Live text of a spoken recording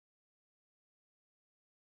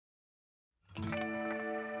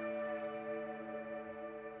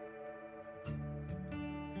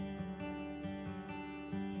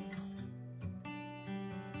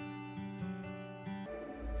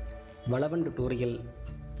Valavan tutorial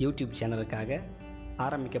YouTube சேனலுக்காக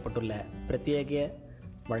ஆரம்பிக்கப்பட்டுள்ள பிரத்யேக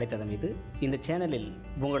வலைத்தளம் இது. இந்த சேனலில்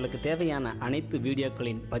உங்களுக்கு தேவையான அனைத்து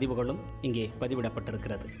வீடியோக்களின் பதிவுகளும் இங்கே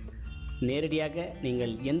பதிவிடப்பட்டிருக்கிறது. நேரடியாக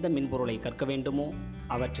நீங்கள் எந்த மென்பொருளை கற்க வேண்டுமோ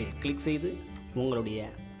அவற்றில் கிளிக் செய்து உங்களுடைய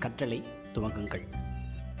கற்றலை துவங்குங்கள்.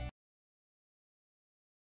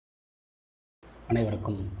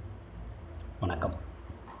 அனைவருக்கும் வணக்கம்.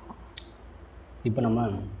 இப்போ நம்ம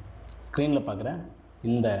ஸ்க்ரீனில் பார்க்குற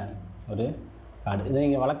இந்த ஒரு கார்டு, இது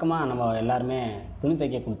நீங்கள் வழக்கமாக நம்ம எல்லாருமே துணி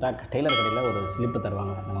தைக்க கொடுத்தா டெய்லர் கடையில் ஒரு ஸ்லிப்பு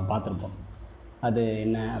தருவாங்க, நம்ம பார்த்துருப்போம். அது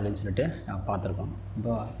என்ன அப்படின்னு சொல்லிட்டு நம்ம பார்த்துருக்கோம்.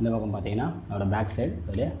 இப்போ இந்த பக்கம் பார்த்தீங்கன்னா அதோட பேக் சைடு,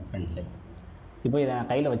 அதோடைய ஃப்ரண்ட் சைடு. இப்போ இதை நான்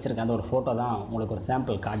கையில் வச்சுருக்கேன். அந்த ஒரு ஃபோட்டோ தான் உங்களுக்கு ஒரு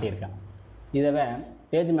சாம்பிள் காட்டியிருக்கேன். இதை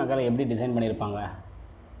பேஜ் மேக்கரை எப்படி டிசைன் பண்ணியிருப்பாங்க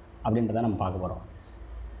அப்படின்றத நம்ம பார்க்க போகிறோம்.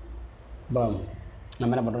 இப்போ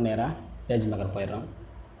நம்ம என்ன பண்ணுறோம், நேராக பேஜ் மேக்கர் போயிடுறோம்.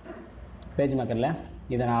 பேஜ் மேக்கரில்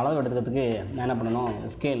இதை நான் அளவு எடுத்துக்கிறதுக்கு நான் என்ன பண்ணணும்,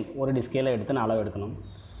 ஸ்கேல், ஒரு அடி ஸ்கேலை எடுத்து நான் அளவு எடுக்கணும்.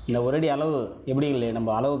 இந்த ஒரு அடி அளவு எப்படி இல்லை, நம்ம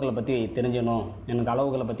அளவுகளை பற்றி தெரிஞ்சுக்கணும், எனக்கு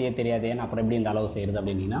அளவுகளை பற்றியே தெரியாதே, நான் அப்புறம் எப்படி இந்த அளவு செய்கிறது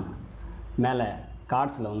அப்படின்னா, மேலே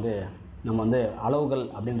கார்ட்ஸில் நம்ம அளவுகள்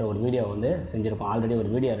அப்படின்ற ஒரு வீடியோ செஞ்சுருக்கோம். ஆல்ரெடி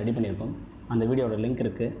ஒரு வீடியோ ரெடி பண்ணியிருக்கோம். அந்த வீடியோட லிங்க்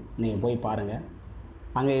இருக்குது, நீங்கள் போய் பாருங்கள்.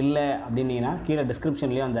 அங்கே இல்லை அப்படின்னீங்கன்னா கீழே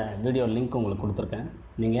டிஸ்கிரிப்ஷன்லேயும் அந்த வீடியோ லிங்க் உங்களுக்கு கொடுத்துருக்கேன்,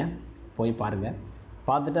 நீங்கள் போய் பாருங்கள்.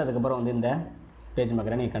 பார்த்துட்டு அதுக்கப்புறம் இந்த பேஜ்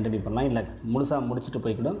மேக்கரை நீங்கள் கண்டினியூ பண்ணலாம். இல்லை முழுசாக முடிச்சுட்டு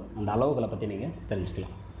போய் கூட அந்த அளவுகளை பற்றி நீங்கள்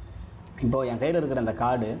தெரிஞ்சுக்கலாம். இப்போது என் கையில் இருக்கிற அந்த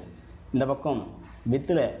கார்டு இந்த பக்கம்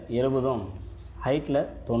வித்தில் 70 ஹைட்டில்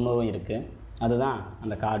 90 இருக்குது. அதுதான்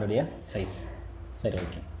அந்த கார்டுடைய சைஸ். சரி,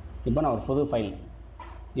 ஓகே. இப்போ நான் ஒரு புது ஃபைல்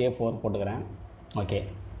A4 போட்டுக்கிறேன். ஓகே.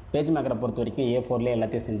 பேஜ் மேக்கரை பொறுத்த வரைக்கும் A4லேயே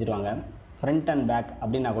எல்லாத்தையும் செஞ்சுருவாங்க. ஃப்ரண்ட் அண்ட் பேக்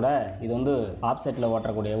அப்படின்னா கூட இது ஆப்செட்டில்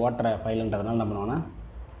ஓட்டுற ஃபைலுன்றதுனால என்ன பண்ணுவாங்கன்னா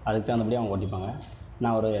அதுக்கு தகுந்தபடியாக அவங்க ஓட்டிப்பாங்க.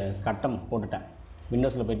 நான் ஒரு கட்டம் போட்டுட்டேன்.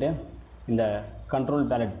 விண்டோஸில் போய்ட்டு இந்த கண்ட்ரோல்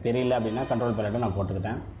பேலட் தெரியல அப்படின்னா கண்ட்ரோல் பேலட்டை நான்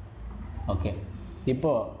போட்டுக்கிட்டேன். ஓகே.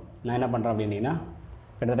 இப்போது நான் என்ன பண்ணுறேன் அப்படின்னா,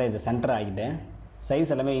 கிட்டத்தட்ட இது சென்டர் ஆகிட்டேன்.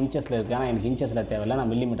 சைஸ் எல்லாமே இன்ச்சஸில் இருக்குது. ஆனால் எனக்கு இன்ச்சஸில் தேவையில்லை,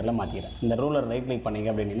 நான் மில்லிமீட்டரில் மாற்றிக்கிறேன். இந்த ரூலர் ரைட் கிளிக் பண்ணிங்க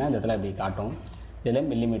அப்படின்னா இந்த இடத்துல இப்படி காட்டும். இதில்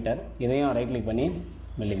மில்லிமீட்டர், இதையும் ரைட் கிளிக் பண்ணி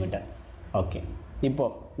மில்லிமீட்டர். ஓகே.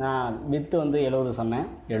 இப்போது நான் வித்து 70 சொன்னேன்,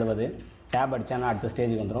 70 டேப் அடித்தேன்னா அடுத்த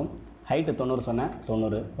ஸ்டேஜுக்கு வந்துடும். ஹைட்டு 90 சொன்னேன்,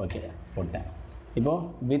 90. ஓகே, போட்டேன்.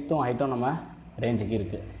 இப்போது வித்தும் ஹைட்டும் நம்ம ரேஞ்சுக்கு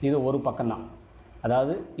இருக்குது. இது ஒரு பக்கம் தான்,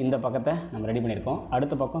 அதாவது இந்த பக்கத்தை நம்ம ரெடி பண்ணியிருக்கோம்.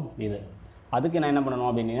 அடுத்த பக்கம் இது. அதுக்கு நான் என்ன பண்ணணும்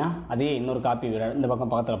அப்படின்னா, அதே இன்னொரு காப்பி இந்த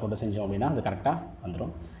பக்கம் பக்கத்தில் போட்டு செஞ்சோம் அப்படின்னா அது கரெக்டாக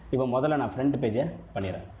வந்துடும். இப்போ முதல்ல நான் ஃப்ரண்ட் பேஜை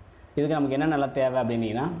பண்ணிடுறேன். இதுக்கு நமக்கு என்ன நல்லா தேவை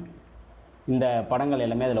அப்படின்னா, இந்த படங்கள்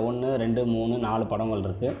எல்லாமே அதில் 1 2 3 4 படங்கள்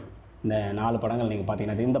இருக்குது. இந்த 4 படங்கள் நீங்கள்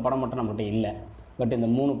பார்த்தீங்கன்னா இந்த படம் மட்டும் நம்மகிட்ட இல்லை. பட் இந்த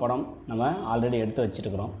 3 படம் நம்ம ஆல்ரெடி எடுத்து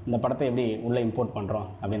வச்சுருக்கிறோம். இந்த படத்தை எப்படி உள்ளே இம்போர்ட் பண்ணுறோம்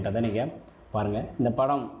அப்படின்றத நீங்கள் பாருங்கள். இந்த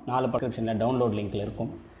படம் 4 டிஸ்கிரிப்ஷனில் டவுன்லோட் லிங்க்கில் இருக்கும்.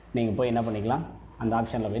 நீங்கள் போய் என்ன பண்ணிக்கலாம், அந்த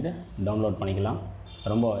ஆப்ஷனில் போய்ட்டு டவுன்லோட் பண்ணிக்கலாம்.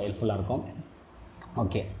 ரொம்ப ஹெல்ப்ஃபுல்லாக இருக்கும்.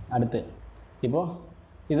 ஓகே. அடுத்து இப்போது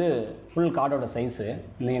இது ஃபுல் கார்டோட சைஸு.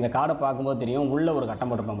 நீங்கள் இந்த கார்டை பார்க்கும்போது தெரியும், உள்ளே ஒரு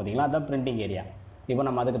கட்டம் போட்டிருப்போம் பார்த்தீங்களா, அதுதான் பிரிண்டிங் ஏரியா. இப்போ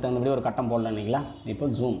நம்ம அதுக்கு தகுந்தபடி ஒரு கட்டம் போடலாம் இல்லைங்களா.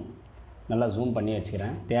 இப்போ நல்லா ஜூம் பண்ணி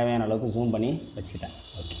வச்சுக்கிறேன். தேவையான அளவுக்கு ஜூம் பண்ணி வச்சுக்கிட்டேன்.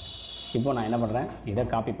 ஓகே. இப்போது நான் என்ன பண்ணுறேன், இதை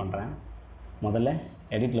காப்பி பண்ணுறேன். முதல்ல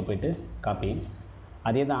எடிட்டில் போய்ட்டு காப்பி.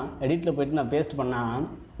 அதே தான் எடிட்டில் போய்ட்டு நான் பேஸ்ட் பண்ணால்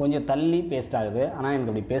கொஞ்சம் தள்ளி பேஸ்ட் ஆகுது, ஆனால்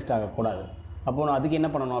எனக்கு அப்படி பேஸ்ட் ஆகக்கூடாது. அப்போது நான் அதுக்கு என்ன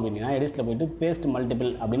பண்ணணும் அப்படின்னா, எடிட்டில் போய்ட்டு பேஸ்ட் மல்டிபிள்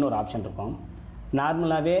அப்படின்னு ஒரு ஆப்ஷன் இருக்கும்.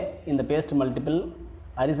 நார்மலாகவே இந்த பேஸ்ட் மல்டிபிள்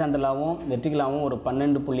ஹரிசாண்டலாகவும் வெர்டிகலாகவும் ஒரு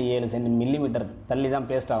 12.7 மில்லிமீட்டர் தள்ளி தான்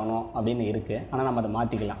பேஸ்ட் ஆகணும் அப்படின்னு இருக்குது. ஆனால் நம்ம அதை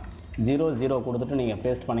மாற்றிக்கலாம். 0 கொடுத்துட்டு நீங்கள்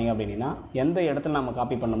பேஸ்ட் பண்ணிங்க அப்படின்னா எந்த இடத்துல நம்ம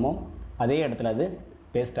காப்பி பண்ணமோ அதே இடத்துல அது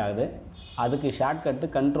பேஸ்ட் ஆகுது. அதுக்கு ஷார்ட்கட்டு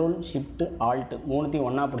Ctrl+Shift+Alt 3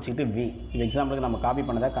 ஒன்றா பிடிச்சிக்கிட்டு V. இது எக்ஸாம்பிளுக்கு நம்ம காப்பி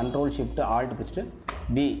பண்ணதை Ctrl+Shift+Alt பிடிச்சிட்டு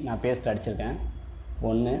V நான் பேஸ்ட் அடிச்சிருக்கேன்.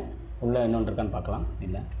 1 உள்ளே இன்னொன்று இருக்கான்னு பார்க்கலாம்.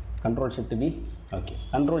 இல்லை, Ctrl+Shift+V. ஓகே.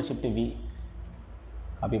 Ctrl+Shift+V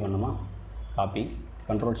காப்பி பண்ணுமா, காப்பி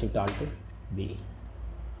Ctrl+Shift+Alt+V.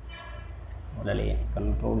 உடலையே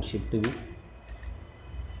Ctrl+Shift+V.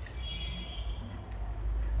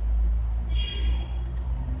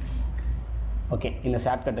 ஓகே. இந்த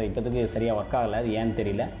ஷார்ட்கட்டு இப்போதுக்கு சரியாக ஒர்க் ஆகலை, அது ஏன்னு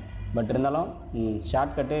தெரியல. பட் இருந்தாலும்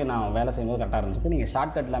ஷார்ட்கட்டு நான் வேலை செய்யும்போது கரெக்டாக இருந்துருக்கு. நீங்கள்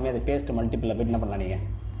ஷார்ட்கட் எல்லாமே அது பேஸ்ட் மல்டிப்பிளில் போய்ட்டு என்ன பண்ணலாம்,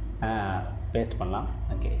 நீங்கள் பேஸ்ட் பண்ணலாம்.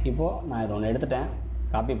 ஓகே. இப்போது நான் இது ஒன்று எடுத்துட்டேன்,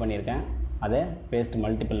 காப்பி பண்ணியிருக்கேன். அதை பேஸ்ட்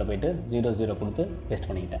மல்டிப்பிளில் போய்ட்டு 0 கொடுத்து பேஸ்ட்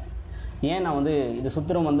பண்ணிக்கிட்டேன். ஏன் நான் இது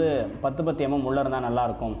சுத்திரம் 10 mm உள்ளே இருந்தால்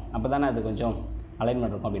நல்லாயிருக்கும், அப்போ தானே அது கொஞ்சம்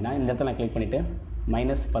அலைன்மெண்ட் இருக்கும் அப்படின்னா, இந்த இடத்துல நான் கிளிக் பண்ணிவிட்டு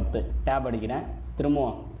 -10 டேப் அடிக்கிறேன்.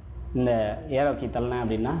 திரும்பவும் இந்த ஏரோ கீ தள்ளினேன்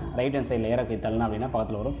அப்படின்னா, ரைட் ஹேண்ட் சைடில் ஏரோ கீ தள்ளினேன் அப்படின்னா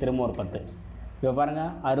பக்கத்தில் வரும். திரும்ப ஒரு 10. இப்போ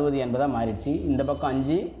பாருங்கள் 60 80 மாறிடுச்சு. இந்த பக்கம்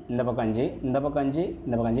 5, இந்த பக்கம் 5, இந்த பக்கம் 5,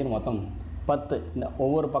 இந்த பக்கம் 5, மொத்தம் 10. இந்த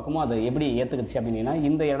ஒவ்வொரு பக்கமும் அதை எப்படி ஏற்றுக்குச்சு அப்படின்னா,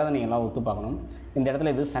 இந்த இடத்த நீங்கள் எல்லாம் ஒத்து பார்க்கணும். இந்த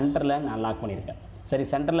இடத்துல இது சென்டரில் நான் லாக் பண்ணியிருக்கேன். சரி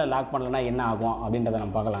சென்டரில் லாக் பண்ணலன்னா என்ன ஆகும் அப்படின்றத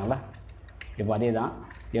நம்ம பார்க்கலாங்களா. இப்போ அதே தான்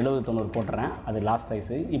 70-90 போட்டுறேன், அது லாஸ்ட்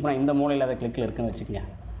சைஸு. இப்போ நான் இந்த மூலையில் அதை கிளிக்கில் இருக்குன்னு வச்சுக்கோங்க.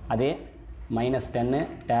 அதே -10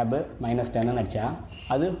 டேபு -10ன்னு அடித்தா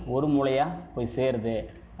அது ஒரு மூலையாக போய் சேருது.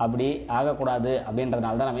 அப்படி ஆகக்கூடாது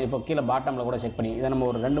அப்படின்றதுனால தான் நம்ம இப்போ கீழே பாட்டமில் கூட செக் பண்ணி இதை நம்ம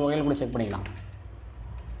ஒரு 2 வகையில் கூட செக் பண்ணிக்கலாம்.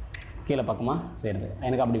 கீழே பக்கமாக சேருது.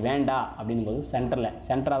 எனக்கு அப்படி வேண்டாம் அப்படின்போது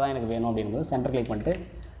சென்டராக தான் எனக்கு வேணும் அப்படின்போது சென்டர் கிளிக் பண்ணிட்டு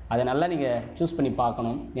அதை நல்லா நீங்கள் சூஸ் பண்ணி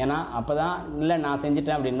பார்க்கணும். ஏன்னா அப்போ தான் இல்லை நான்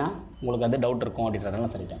செஞ்சுட்டேன் அப்படின்னா உங்களுக்கு அது டவுட் இருக்கும்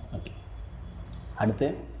அப்படின்றதெல்லாம் சொல்லிட்டேன். ஓகே, அடுத்து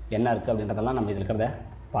என்ன இருக்குது அப்படின்றதெல்லாம் நம்ம இதில் இருக்கிறத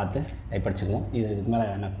பார்த்து டைப் அடிச்சுக்குவோம். இதுக்கு மேலே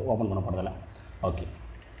எனக்கு ஓப்பன் பண்ண போகிறதில்ல. ஓகே,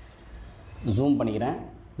 ஜூம் பண்ணிக்கிறேன்.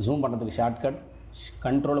 ஜூம் பண்ணுறதுக்கு ஷார்ட்கட்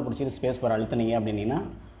கண்ட்ரோலை பிடிச்சிட்டு ஸ்பேஸ் பார் அழுத்தினீங்க அப்படின்னா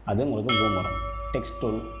அது உங்களுக்கு ஜூம் வரும்.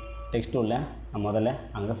 டெக்ஸ்ட் டூலில் நான் முதல்ல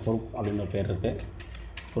அங்கே ப்ரூப் அப்படின்னு ஒரு பேர் இருக்குது.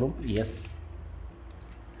 Proof S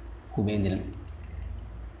Kubendran.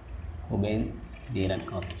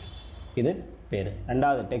 ஓகே, இது பேர்.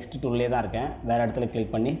 ரெண்டாவது டெக்ஸ்ட் டூல்லே தான் இருக்கேன். வேறு இடத்துல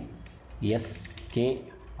கிளிக் பண்ணி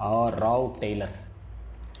SKR ராவ் டெய்லர்ஸ்.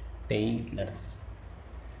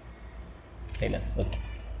 ஓகே,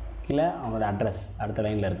 கீழே அவங்களோட அட்ரஸ் அடுத்த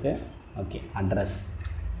லைனில் இருக்குது. Okay, address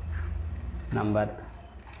number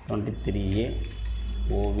 23A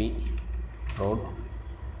OV road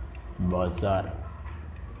பஜார்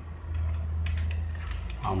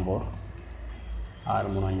ஆம்பூர்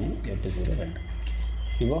 635-802.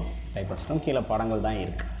 இப்போது டைப் அடிச்சிட்டோம். கீழே படங்கள் தான்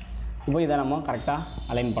இருக்குது. இப்போ இதை நம்ம கரெக்டாக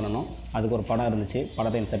அலைன் பண்ணணும். அதுக்கு ஒரு படம் இருந்துச்சு,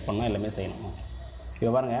 படத்தை இன்செர்ட் பண்ணணும், எல்லாமே செய்யணும்.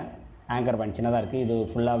 இப்போ பாருங்கள், ஆங்கர் பாயிண்ட் சின்னதாக இருக்குது, இது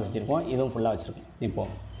ஃபுல்லாக வச்சுருக்கோம், இதுவும் ஃபுல்லாக வச்சுருக்கோம்.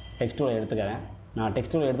 இப்போது டெக்ஸ்டூலை எடுத்துக்கிறேன். நான்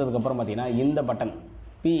டெக்ஸ்டூலை எடுத்ததுக்கப்புறம் பார்த்தீங்கன்னா இந்த பட்டன்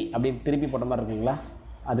P அப்படி திருப்பி போட்ட மாதிரி இருக்குங்களா,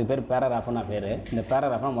 அதுக்கு பேர் பேராகிராஃப்னு பேர். இந்த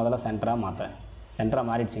பேராகிராஃபை முதல்ல சென்டராக மாற்றுறேன். சென்டராக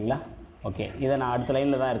மாறிடுச்சிங்களா. ஓகே, இதை நான் அடுத்த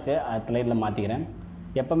லைனில் தான் இருக்குது, அடுத்த லைனில் மாற்றிக்கிறேன்.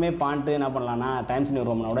 எப்போவுமே ஃபாண்ட்டு என்ன பண்ணலான்னா டைம்ஸ் நியூ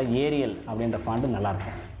ரோமனோட ஏரியல் அப்படின்ற ஃபாண்ட்டு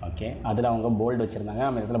நல்லாயிருக்கும். ஓகே, அதில் அவங்க போல்டு வச்சுருந்தாங்க,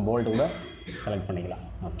 நம்ம இதில் போல்டு கூட செலக்ட் பண்ணிக்கலாம்.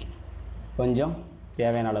 ஓகே, கொஞ்சம்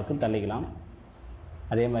தேவையான அளவுக்கு தள்ளிக்கலாம்.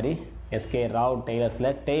 அதே மாதிரி SK ராவ்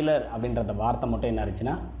டெய்லர்ஸில் டெய்லர் அப்படின்ற வார்த்தை மட்டும் என்ன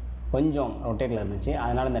இருந்துச்சுன்னா கொஞ்சம் ரொட்டேட்டில் இருந்துச்சு.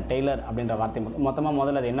 அதனால் இந்த டெய்லர் அப்படின்ற வார்த்தை மட்டும் மொத்தமாக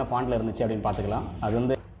முதல்ல அது என்ன ஃபாண்ட்டில் இருந்துச்சு அப்படின்னு பார்த்துக்கலாம். அது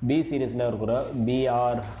வந்து B சீரீஸில் இருக்கிற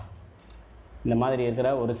BR இந்த மாதிரி இருக்கிற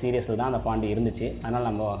ஒரு சீரியஸில் தான் அந்த ஃபாண்ட் இருந்துச்சு. அதனால்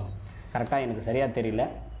நம்ம கரெக்டாக எனக்கு சரியாக தெரியல,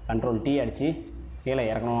 Ctrl T அடித்து கீழே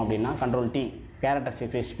இறக்கணும் அப்படின்னா Ctrl T கேரக்டர்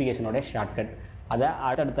ஸ்பெசிஃபிகேஷனோடைய ஷார்ட்கட். அதை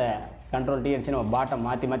அடுத்தடுத்த Ctrl T அடித்து நம்ம பாட்டம்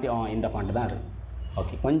மாற்றி இந்த ஃபாண்ட்டு தான் இருக்குது.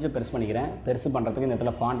 ஓகே, கொஞ்சம் பெருசு பண்ணிக்கிறேன். பெருசு பண்ணுறதுக்கு இந்த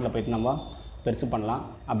இடத்துல ஃபாண்ட்டில் போய்ட்டு நம்ம பெருசு பண்ணலாம்.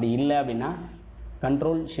 அப்படி இல்லை அப்படின்னா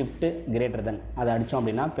Ctrl Shift greater than அதை அடித்தோம்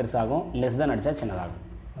அப்படின்னா பெருசாகும், லெஸ் தான் அடித்தா சின்னதாகும்.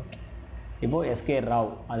 ஓகே, இப்போது SK ராவ்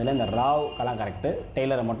அதில் இந்த ராவ்க்கெல்லாம் கரெக்டு.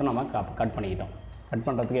 டெய்லரை மட்டும் நம்ம கட் பண்ணிக்கிட்டோம். கட்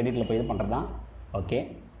பண்ணுறதுக்கு எடிட்டில் போய் இது பண்ணுறது தான். ஓகே,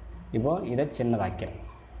 இப்போது இதை சின்னதாக்கிறேன்.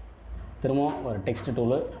 திரும்பவும் ஒரு டெக்ஸ்ட்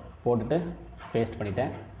டூலு போட்டுட்டு பேஸ்ட்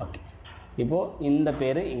பண்ணிட்டேன். ஓகே, இப்போது இந்த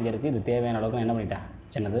பேர் இங்கே இருக்குது, இது தேவையான அளவுக்கு நான் என்ன பண்ணிட்டேன்,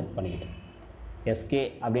 சின்னது பண்ணிக்கிட்டேன். SK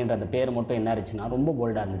அப்படின்ற அந்த பேர் மட்டும் என்ன இருந்துச்சுன்னா ரொம்ப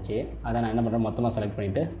போல்டாக இருந்துச்சு. அதை நான் என்ன பண்ணுறேன், மொத்தமாக செலக்ட்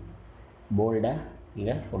பண்ணிவிட்டு போல்டை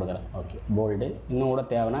இங்கே கொடுக்குறேன். ஓகே, போல்டு இன்னும் கூட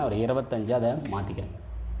தேவைன்னா ஒரு 25 அதை மாற்றிக்கிறேன்.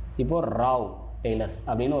 இப்போது ராவ் டெய்லர்ஸ்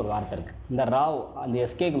அப்படின்னு ஒரு வார்த்தை இருக்குது. இந்த ராவ் அந்த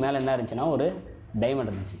SKக்கு மேலே என்ன இருந்துச்சுன்னா ஒரு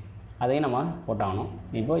டைமண்ட் இருந்துச்சு, அதையும் நம்ம போட்டாகணும்.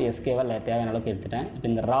 இப்போது SKவை தேவையான அளவுக்கு எடுத்துட்டேன். இப்போ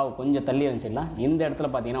இந்த ராவ் கொஞ்சம் தள்ளி இருந்துச்சுன்னா இந்த இடத்துல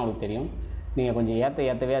பார்த்தீங்கன்னா உங்களுக்கு தெரியும். நீங்கள் கொஞ்சம்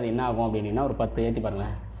ஏற்றவே அது என்ன ஆகும் அப்படின்னா ஒரு 10 ஏற்றி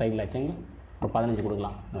பாருங்கள். சைடில் வச்சுங்க ஒரு 15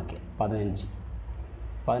 கொடுக்கலாம். ஓகே,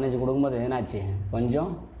 15 கொடுக்கும்போது என்னாச்சு,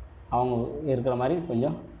 கொஞ்சம் அவங்க இருக்கிற மாதிரி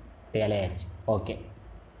கொஞ்சம் டேலையாகிடுச்சு. ஓகே,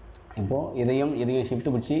 இப்போது இதையும் ஷிஃப்ட்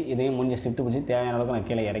பிடிச்சி இதையும் முடிஞ்ச ஷிஃப்ட் பிடிச்சி தேவையான அளவுக்கு நான்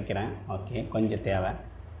கீழே இறக்கிறேன். ஓகே, கொஞ்சம் தேவை.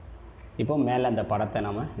 இப்போது மேலே அந்த படத்தை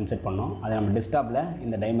நம்ம இன்செர்ட் பண்ணோம். அதை நம்ம டெஸ்க்டாப்பில்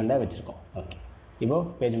இந்த டைமண்டை வச்சுருக்கோம். ஓகே, இப்போது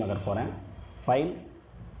பேஜ் மேக்கர் போகிறேன். File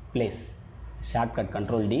place shortcut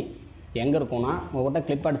Ctrl D. எங்கே இருக்கும்னா உங்கள்கிட்ட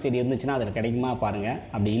கிளிப்பார்ட் CD இருந்துச்சுன்னா அதில் கிடைக்குமா பாருங்கள்.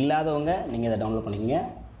 அப்படி இல்லாதவங்க நீங்கள் இதை டவுன்லோட் பண்ணிக்கங்க.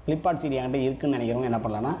 கிளிப்பார்ட் CD என்கிட்ட இருக்குதுன்னு நினைக்கிறவங்க என்ன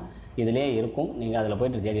பண்ணலான்னா இதிலே இருக்கும், நீங்கள் அதில்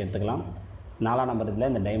போய்ட்டு தேடி எடுத்துக்கலாம். 4ஆம் நம்பர் இதில்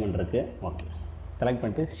இந்த டைமண்ட் இருக்குது. ஓகே, செலக்ட்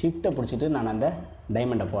பண்ணிட்டு ஷிஃப்ட்டை பிடிச்சிட்டு நான் அந்த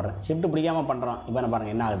டைமண்டை போடுறேன். ஷிஃப்ட் பிடிக்காமல் பண்ணுறோம். இப்போ என்ன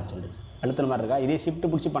பாருங்கள் என்ன ஆகுதுன்னு சொல்லிட்டு அழுத்துற மாதிரி இருக்கா. இதே ஷிஃப்ட்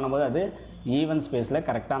பிடிச்சி பண்ணும்போது அது ஈவன் ஸ்பேஸில்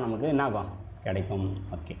கரெக்டாக நமக்கு என்ன ஆகும், கிடைக்கும்.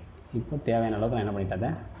 ஓகே, இப்போ தேவையான அளவுக்கு நான் என்ன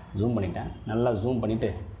பண்ணிட்டேன், ஜூம் பண்ணிட்டேன். நல்லா ஜூம்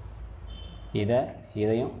பண்ணிவிட்டு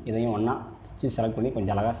இதையும் ஒன்றா செலக்ட் பண்ணி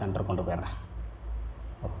கொஞ்சம் அழகாக சென்டர் கொண்டு போயிடுறேன்.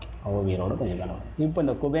 ஓகே, ஓவியரோடு கொஞ்சம் வேணும். இப்போ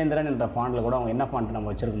இந்த குபேந்திரன் என்ற ஃபாண்ட்டில் கூட அவங்க என்ன ஃபாண்ட் நம்ம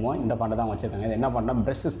வச்சுருக்கோமோ இந்த ஃபாண்ட்டை தான் வச்சுருக்காங்க. இது என்ன ஃபாண்ட்னா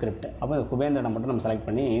ப்ரஷ் ஸ்கிரிப்ட். அப்போ இந்த குபேந்திரனை மட்டும் நம்ம செலக்ட்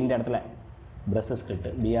பண்ணி இந்த இடத்துல brush script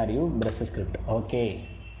BRU brush script. Okay,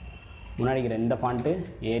 முன்னாடிக்கிற இந்த ஃபாண்ட்டு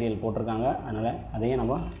ஏரியல் போட்டிருக்காங்க, அதனால் அதையும்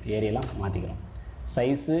நம்ம ஏரியலாக மாற்றிக்கிறோம்.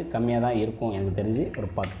 சைஸு கம்மியாக தான் இருக்கும் எனக்கு தெரிஞ்சு, ஒரு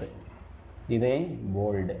 10. இதே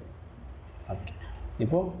போல்டு. ஓகே,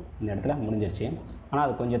 இப்போது இந்த இடத்துல முடிஞ்சிருச்சு. ஆனால்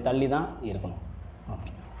அது கொஞ்சம் தள்ளி தான் இருக்கணும்.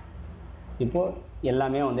 ஓகே, இப்போது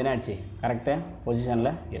எல்லாமே வந்து என்ன ஆச்சு கரெக்டாக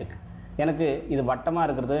பொசிஷனில் இருக்குது. எனக்கு இது வட்டமாக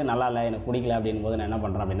இருக்கிறது நல்லா இல்லை, எனக்கு பிடிக்கல அப்படின் போது நான் என்ன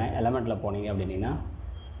பண்ணுறேன் அப்படின்னா எலமெண்ட்டில் போனீங்க அப்படின்னா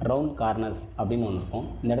ரவுண்ட் கார்னர்ஸ் அப்படின்னு ஒன்று இருக்கும்.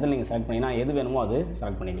 இந்த இடத்துல நீங்கள் செலக்ட் பண்ணிங்கன்னா எது வேணுமோ அது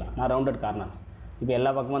செலக்ட் பண்ணிக்கலாம். நான் ரவுண்டட் கார்னர்ஸ், இப்போ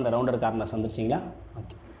எல்லா பக்கமும் அந்த ரவுண்டட் கார்னர்ஸ் வந்துருச்சிங்களா.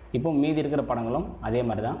 ஓகே, இப்போ மீதி இருக்கிற படங்களும் அதே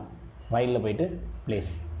மாதிரி தான். ஃபைலில் போய்ட்டு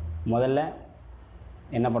ப்ளேஸ், முதல்ல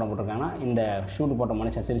என்ன படம் போட்டிருக்காங்கன்னா இந்த ஷூட் போட்ட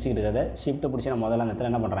மனுஷன் சிரிச்சுக்கிட்டு இருக்கிறத ஷிஃப்ட்டு பிடிச்சி நான் முதல்ல அந்த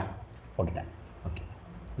இடத்துல என்ன பண்ணுறேன் போட்டுட்டேன். ஓகே,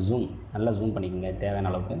 ஜூம் நல்லா ஜூம் பண்ணிக்கோங்க தேவையான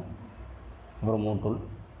அளவுக்கு. அப்புறம் மூவ் டூல்.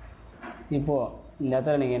 இப்போது இந்த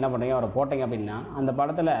இடத்துல நீங்கள் என்ன பண்ணுறீங்க, அவரை போட்டிங்க அப்படின்னா அந்த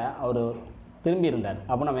படத்தில் அவர் திரும்பி இருந்தார்.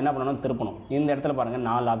 அப்போ நம்ம என்ன பண்ணணும், திருப்பணும். இந்த இடத்துல பாருங்கள்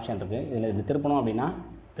 4 ஆப்ஷன் இருக்குது. இதில் இது திருப்பணும் அப்படின்னா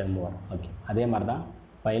திரும்புவார். ஓகே, அதே மாதிரி தான்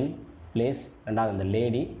ஃபைல் ப்ளேஸ். ரெண்டாவது இந்த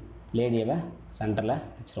லேடியை சென்டரில்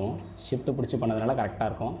வச்சுருவோம். ஷிஃப்ட்டு பிடிச்சி பண்ணதுனால கரெக்டாக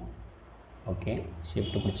இருக்கும். ஓகே,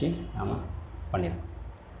 ஷிஃப்ட்டு பிடிச்சி நாம் பண்ணிடுவோம்.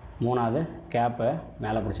 மூணாவது கேப்பை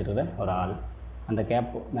மேலே பிடிச்சிருக்கிற ஒரு ஆள், அந்த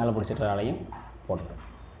கேப் மேலே பிடிச்சிருக்கிற ஆளையும் போட்டுட்டோம்.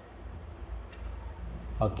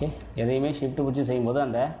 ஓகே, எதையுமே ஷிஃப்ட்டு பிடிச்சி செய்யும்போது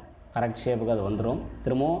அந்த கரெக்ட் ஷேப்புக்கு அது வந்துடும்.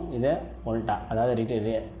 திரும்பவும் இதை உல்ட்டா, அதாவது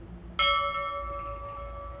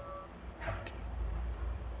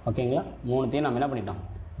ஓகேங்களா. மூணுத்தையும் நம்ம என்ன பண்ணிட்டோம்,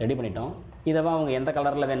 ரெடி பண்ணிட்டோம். இதை அவங்க எந்த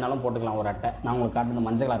கலரில் வேணாலும் போட்டுக்கலாம். ஒரு அட்டை நான் உங்களுக்கு காட்டுன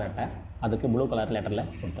மஞ்சள் கலர் அட்டை, அதுக்கு ப்ளூ கலர் லெட்டரில்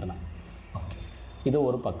கொடுத்துருந்தேன். ஓகே, இது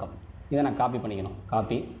ஒரு பக்கம். இதை நான் காப்பி பண்ணிக்கணும்.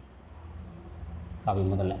 காப்பி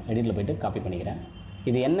முதல்ல எடிட்டில் போய்ட்டு காப்பி பண்ணிக்கிறேன்.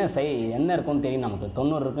 இது என்ன இருக்குன்னு தெரியும் நமக்கு.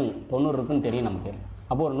 90 இருக்குன்னு தெரியும் நமக்கு.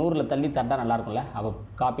 அப்போ ஒரு 100ல் தள்ளி தட்டால் நல்லாயிருக்கும்ல. அப்போ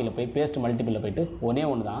காப்பியில் போய் பேஸ்ட் மல்டிபிளில் போய்ட்டு ஒன்றே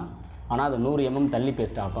ஒன்று தான், ஆனால் அது 100 mm தள்ளி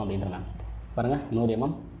பேஸ்ட் ஆகட்டும் அப்படின்றாங்க. பாருங்கள், 100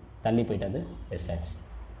 mm தள்ளி போய்ட்டு அது பேஸ்ட் ஆச்சு.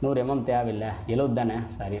 100 mm தேவையில்லை, 70 தானே,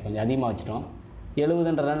 சாரி கொஞ்சம் அதிகமாக வச்சுட்டோம்.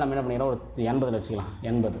 70ன்றதால நம்ம என்ன பண்ணிக்கிறோம், ஒரு 80 வச்சுக்கலாம்.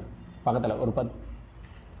 80 பக்கத்தில் ஒரு 10,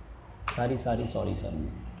 சாரி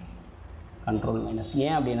கண்ட்ரோல் மைனஸ்.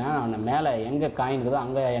 ஏன் அப்படின்னா நான் மேலே எங்கே காயின்குதோ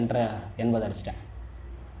அங்கே 80 அடிச்சிட்டேன்.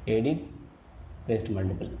 Edit paste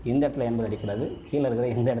multiple. இந்த இடத்துல 80 அடிக்கக்கூடாது, கீழே இருக்கிற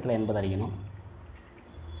இந்த இடத்துல 80 அடிக்கணும்.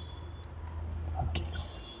 ஓகே,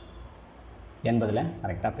 80ல்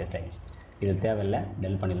கரெக்டாக பேஸ்ட் ஆகிடுச்சு. இது தேவையில்லை,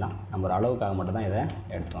 டெல் பண்ணிடலாம். நம்ம ஒரு அளவுக்காக மட்டும் தான் இதை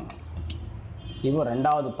எடுத்துட்டோம். ஓகே, இப்போ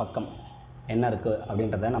ரெண்டாவது பக்கம் என்ன இருக்குது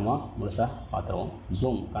அப்படின்றத நம்ம முழுசாக பார்த்துருவோம்.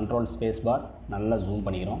 ஜூம், கண்ட்ரோல் ஸ்பேஸ் பார், நல்லா ஜூம்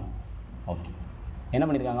பண்ணிக்கிறோம். ஓகே, என்ன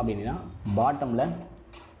பண்ணியிருக்காங்க அப்படின்னா பாட்டமில்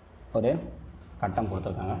ஒரு கட்டம்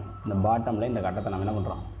கொடுத்துருக்காங்க. இந்த பாட்டமில் இந்த கட்டத்தை நம்ம என்ன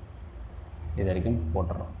பண்ணுறோம், இது வரைக்கும்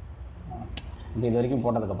போட்டுடுறோம். ஓகே, இப்போ இது வரைக்கும்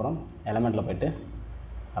போட்டதுக்கப்புறம் எலமெண்ட்டில் போய்ட்டு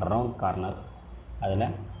ரவுண்ட் கார்னர், அதில்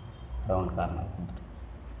ரவுண்ட் கார்னர் கொடுத்துட்டு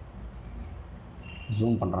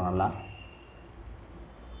ஜூம் பண்ணுறோம். நல்லா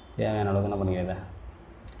தேவையான அளவுக்கு என்ன பண்ணிக்கிறத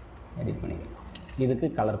எடிட் பண்ணிக்கிறோம். இதுக்கு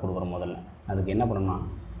கலர் கொடுக்குறோம். முதல்ல அதுக்கு என்ன பண்ணணும்னா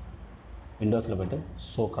விண்டோஸில் போய்ட்டு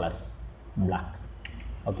ஷோ கலர்ஸ், பிளாக்.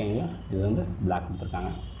 ஓகேங்களா, இது வந்து பிளாக் கொடுத்துருக்காங்க.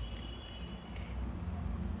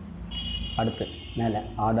 அடுத்து மேலே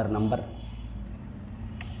ஆர்டர் நம்பர்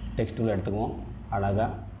டெக்ஸ்ட் டூல் எடுத்துக்குவோம். அழகாக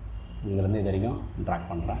இங்கேருந்து இது வரைக்கும் ட்ராக்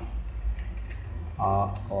பண்ணுறேன்.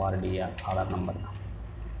 ORDR order number.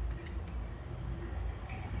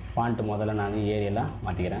 ஃபாண்ட்டு முதல்ல நான் ஏரியெல்லாம்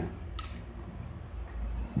மாற்றிக்கிறேன்.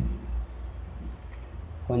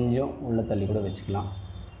 கொஞ்சம் உள்ள தள்ளி கூட வச்சுக்கலாம்.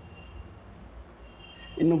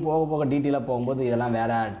 இன்னும் போக போக டீட்டெயிலாக போகும்போது இதெல்லாம்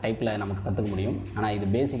வேறு டைப்பில் நமக்கு கற்றுக்க முடியும். ஆனால் இது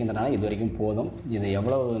பேசிக்ன்றனால இது வரைக்கும் போதும். இது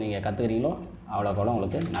எவ்வளோ நீங்கள் கற்றுக்கிறீங்களோ அவ்வளோக்கு அவ்வளோ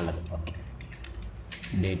உங்களுக்கு நல்லது. Okay,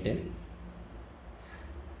 date.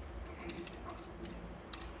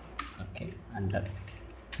 Okay, under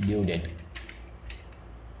due date.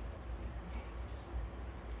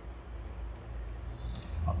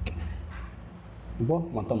 Okay, இப்போது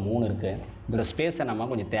மொத்தம் 3 இருக்குது. இதோட ஸ்பேஸை நம்ம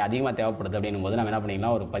கொஞ்சம் அதிகமாக தேவைப்படுது அப்படின்னும் போது நம்ம என்ன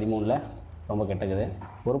பண்ணிக்கலாம், ஒரு 13ல் ரொம்ப கெட்டுக்குது,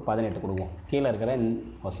 ஒரு 18 கொடுக்குவோம். கீழே இருக்கிற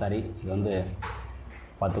இது வந்து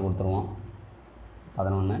 10 கொடுத்துருவோம்.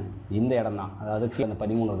 11 இந்த இடம் தான், அதாவது கீழே அந்த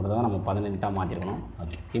 13 இருக்கிறத தான் நம்ம 18ஆக மாற்றிருக்கணும்.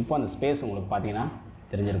 ஓகே, இப்போ அந்த ஸ்பேஸ் உங்களுக்கு பார்த்தீங்கன்னா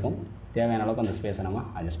தெரிஞ்சிருக்கும். தேவையான அளவுக்கு அந்த ஸ்பேஸை நம்ம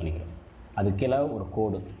அட்ஜஸ்ட் பண்ணிக்கிறோம். அது கீழே ஒரு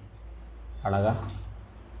கோடு, அழகாக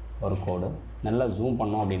ஒரு கோடு நல்லா ஜூம்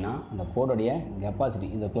பண்ணோம் அப்படின்னா அந்த கோடுடைய கெப்பாசிட்டி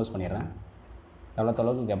இதை க்ளோஸ் பண்ணிடுறேன்.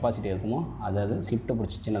 எவ்வளோக்கு கெப்பாசிட்டி இருக்குமோ அதாவது ஷிஃப்ட்டை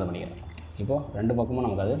பிடிச்சி சின்னதை பண்ணிக்கிறேன். இப்போது 2 பக்கமும்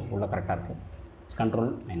நமக்கு அது உள்ள கரெக்டாக இருக்குது.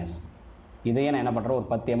 Control minus. இதையே நான் என்ன பண்ணுறேன், ஒரு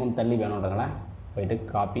 10 mm தள்ளி வேணுன்றதுனால போய்ட்டு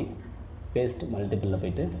காப்பி பேஸ்ட் மல்டிபிளில்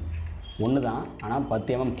போய்ட்டு ஒன்று தான், ஆனால்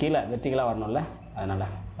 10 mm கீழே வெர்டிகலாக வரணும்ல, அதனால்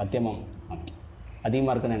 10 mm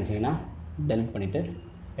அதிகமாக இருக்குன்னு நினச்சிங்கன்னா டெலிட் பண்ணிவிட்டு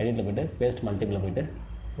எடிட்டில் போய்ட்டு பேஸ்ட் மல்டிபிளில் போய்ட்டு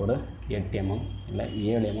ஒரு 8 mm இல்லை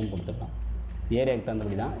 7 mm கொடுத்துருக்கோம். ஏரியாவுக்கு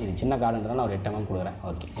தகுந்தபடி தான். இது சின்ன கார்டுன்றதுனால நான் ஒரு 8 mm கொடுக்குறேன்.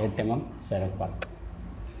 Okay, 8 mm select part.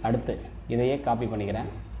 அடுத்து இதையே காப்பி பண்ணிக்கிறேன்.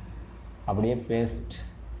 அப்படியே பேஸ்ட்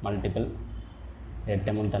மல்டிபிள்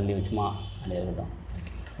 8 mm தள்ளி வச்சுமா அப்படி இருக்கட்டும்.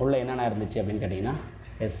 உள்ளே என்னென்ன இருந்துச்சு அப்படின்னு கேட்டிங்கன்னா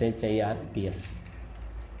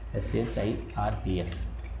SHIRTS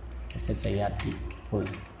SHIRT full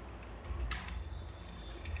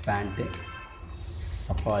pant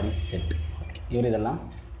safari set. Okay, இவர் இதெல்லாம்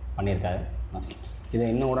பண்ணியிருக்காரு. ஓகே, இதை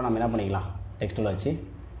இன்னும் கூட நம்ம என்ன பண்ணிக்கலாம், டெக்ஸ்ட்டில் வச்சு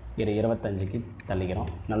 25க்கு தள்ளிக்கிறோம்.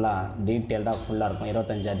 நல்லா டீட்டெயில்டாக ஃபுல்லாக இருக்கும்.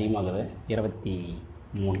 25 அதிகமாகுது,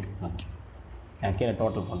 23. ஓகே, கீழே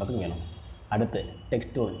டோட்டல் பண்ணுறதுக்கு வேணும். அடுத்து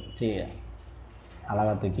டெக்ஸ்ட் டூல்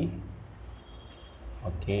அழகாக தூக்கி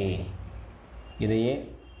ஓகே இதையே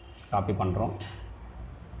காப்பி பண்ணுறோம்.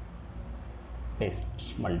 Paste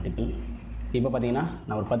multiple. இப்போ பார்த்தீங்கன்னா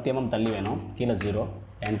நான் ஒரு 10 mm தள்ளி வேணும், கீழே 0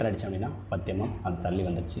 என்டர் அடித்தோம் அப்படின்னா 10 mm அது தள்ளி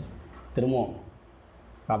வந்துடுச்சு. திரும்பவும்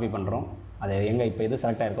காப்பி பண்ணுறோம். அது எங்கே இப்போ எது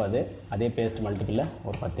செலக்ட் ஆகிருக்கோ அதே பேஸ்ட் மல்டிபிளில்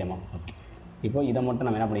ஒரு 10 mm. ஓகே, இப்போ இதை மட்டும்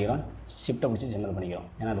நம்ம என்ன பண்ணிக்கிறோம், ஷிஃப்ட்டை பிடிச்சி சின்னது பண்ணிக்கிறோம்.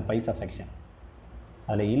 ஏன்னா அது பைசா செக்ஷன்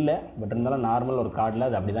அதில் இல்லை. பட் இருந்தாலும் நார்மல் ஒரு கார்டில்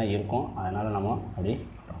அது அப்படி தான் இருக்கும். அதனால் நம்ம அப்படி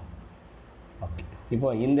பண்ணுறோம். ஓகே,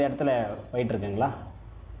 இப்போது இந்த இடத்துல போயிட்டுருக்குங்களா,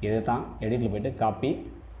 இது தான் எடிட்டில் போய்ட்டு காப்பி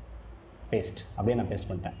பேஸ்ட் அப்படியே நான் பேஸ்ட்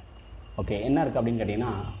பண்ணிட்டேன். ஓகே, என்ன இருக்குது அப்படின்னு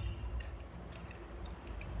கேட்டிங்கன்னா,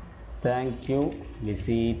 தேங்க்யூ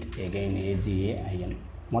விசிட் எகெயின் AGAIN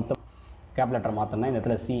மொத்தம் கேப் லெட்டர் மாற்றோம்னா இந்த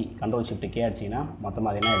இடத்துல C Ctrl Shift K அடிச்சிங்கன்னா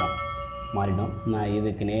மொத்தமாக அது என்ன ஆகிடும், மாறிடும். நான்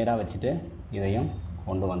இதுக்கு நேராக வச்சுட்டு இதையும்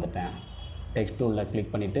கொண்டு வந்துட்டேன். டெக்ஸ்ட் டூலில்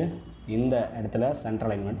கிளிக் பண்ணிவிட்டு இந்த இடத்துல சென்டர்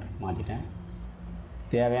அலைன்மெண்ட் மாற்றிட்டேன்.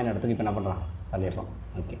 தேவையான இடத்துக்கு இப்போ என்ன பண்ணுறோம், தள்ளிடுறோம்.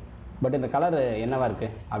 ஓகே, பட் இந்த கலர் என்னவாக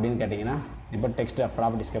இருக்குது அப்படின்னு கேட்டிங்கன்னா, இப்போ டெக்ஸ்ட்டு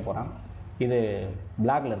ப்ராப்பர்ட்டிஸ்க்கே போகிறேன். இது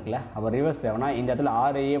பிளாக்ல இருக்குல்ல, அப்போ ரிவர்ஸ் தேவைன்னா இந்த இடத்துல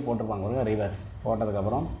RAயே போட்டிருப்பாங்க பாருங்க. ரிவர்ஸ்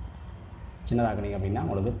போட்டதுக்கப்புறம் சின்னதாக்குனீங்க அப்படின்னா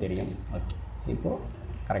உங்களுக்கு தெரியும். ஓகே, இப்போது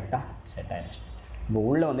கரெக்டாக செட் ஆகிடுச்சு. இப்போ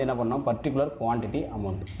உள்ளே வந்து என்ன பண்ணோம், பர்டிகுலர் குவான்டிட்டி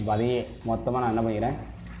அமௌண்ட். இப்போ அதையே மொத்தமாக நான் என்ன பண்ணிக்கிறேன்,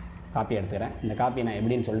 காப்பி எடுத்துக்கிறேன். இந்த காப்பி நான்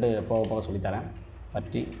எப்படின்னு சொல்லிட்டு போக போக சொல்லித்தரேன்.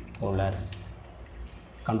 Particulars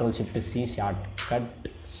Ctrl Shift C short cut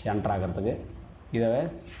centre ஆகிறதுக்கு இதை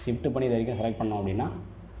ஷிஃப்ட் பண்ணி இது வரைக்கும் செலக்ட் பண்ணோம் அப்படின்னா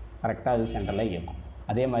கரெக்டாக அது சென்டரில் இருக்கும்.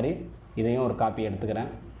 அதே மாதிரி இதையும் ஒரு காப்பி எடுத்துக்கிறேன்,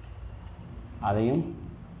 அதையும்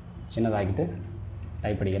சின்னதாக்கிட்டு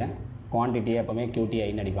டைப் அடிக்கிறேன். குவான்டிட்டியை எப்போவுமே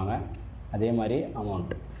QTIன்னு அடிப்பாங்க. அதே மாதிரி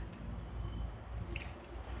அமௌண்ட்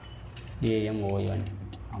AMOUNT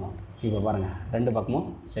அமௌண்ட். இப்போ பாருங்கள், ரெண்டு பக்கமும்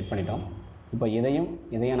செட் பண்ணிட்டோம். இப்போ இதையும்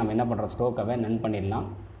நம்ம என்ன பண்ணுறோம், ஸ்ட்ரோக்காகவே நன் பண்ணிடலாம்.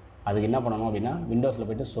 அதுக்கு என்ன பண்ணணும் அப்படின்னா, விண்டோஸில்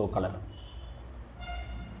போய்ட்டு ஷோ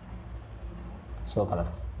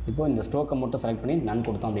கலர்ஸ். இப்போ இந்த ஸ்ட்ரோக்கை மட்டும் செலக்ட் பண்ணி நன்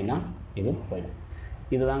கொடுத்தோம் அப்படின்னா இது போயிடும்.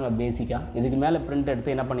 இதுதாங்க பேசிக்காக. இதுக்கு மேலே பிரிண்ட்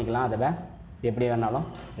எடுத்து என்ன பண்ணிக்கலாம், அதை எப்படி வேணாலும்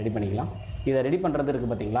ரெடி பண்ணிக்கலாம். இதை ரெடி பண்ணுறது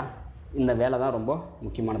இருக்குது பார்த்தீங்களா, இந்த வேலை தான் ரொம்ப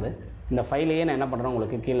முக்கியமானது. இந்த ஃபைலையே நான் என்ன பண்ணுறேன்,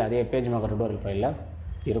 உங்களுக்கு கீழே அதே பேஜ்மேக்கர் டுட்டோரியல் ஃபைலில்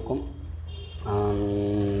இருக்கும்.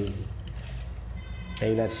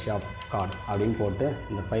 டெய்லர் ஷாப் கார்டு அப்படின்னு போட்டு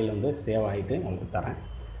இந்த ஃபைல் வந்து சேவ் ஆகிட்டு உங்களுக்கு தரேன்.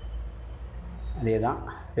 அதே தான்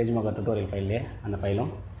பேஜ்மேக்கர் டுட்டோரியல் ஃபைல்லே அந்த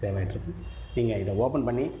ஃபைலும் சேவ் ஆகிட்டுருக்கு. நீங்கள் இதை ஓப்பன்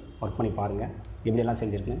பண்ணி ஒர்க் பண்ணி பாருங்கள், எப்படியெல்லாம்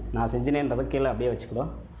செஞ்சுருக்கேன். நான் செஞ்சினேன்றதை கீழே அப்படியே வச்சுக்கூட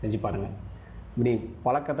செஞ்சு பாருங்கள். இப்படி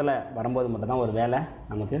பழக்கத்தில் வரும்போது மட்டும்தான் ஒரு வேலை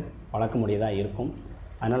நமக்கு பழக்க முடியதாக இருக்கும்.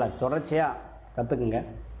 அதனால் தொடர்ச்சியாக கற்றுக்குங்க.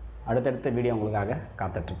 அடுத்தடுத்த வீடியோ உங்களுக்காக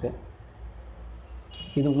காத்துட்ருக்கு.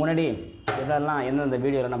 இதுக்கு முன்னாடி இதெல்லாம் எந்தெந்த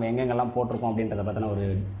வீடியோவில் நம்ம எங்கெங்கெல்லாம் போட்டிருக்கோம் அப்படின்றத பற்றின ஒரு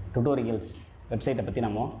டுட்டோரியல்ஸ் வெப்சைட்டை பற்றி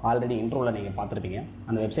நம்ம ஆல்ரெடி இன்ட்ரோவில் நீங்கள் பார்த்துருப்பீங்க.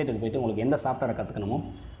 அந்த வெப்சைட்டுக்கு போய்ட்டு உங்களுக்கு எந்த சாஃப்ட்வேரை கற்றுக்கணுமோ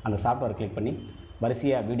அந்த சாஃப்ட்வேரை கிளிக் பண்ணி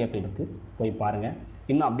வரிசையாக வீடியோக்கள் இருக்குது, போய் பாருங்கள்.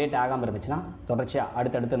 இன்னும் அப்டேட் ஆகாமல் இருந்துச்சுன்னா தொடர்ச்சியாக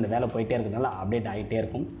அடுத்தடுத்து அந்த வேலை போயிட்டே இருக்கிறதுனால அப்டேட் ஆகிட்டே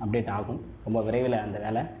இருக்கும், அப்டேட் ஆகும். ரொம்ப விரைவில் அந்த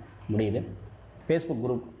வேலை முடியுது. Facebook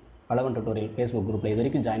group Valavan tutorial Facebook குரூப்பில் இது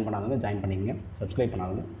வரைக்கும் ஜாயின் பண்ணாதவங்க ஜாயின் பண்ணிக்கங்க, சப்ஸ்கிரைப்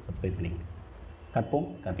பண்ணாதவங்க சப்ஸ்கிரைப் பண்ணிக்கங்க. கற்போம்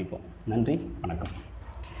கற்பிப்போம். நன்றி, வணக்கம்.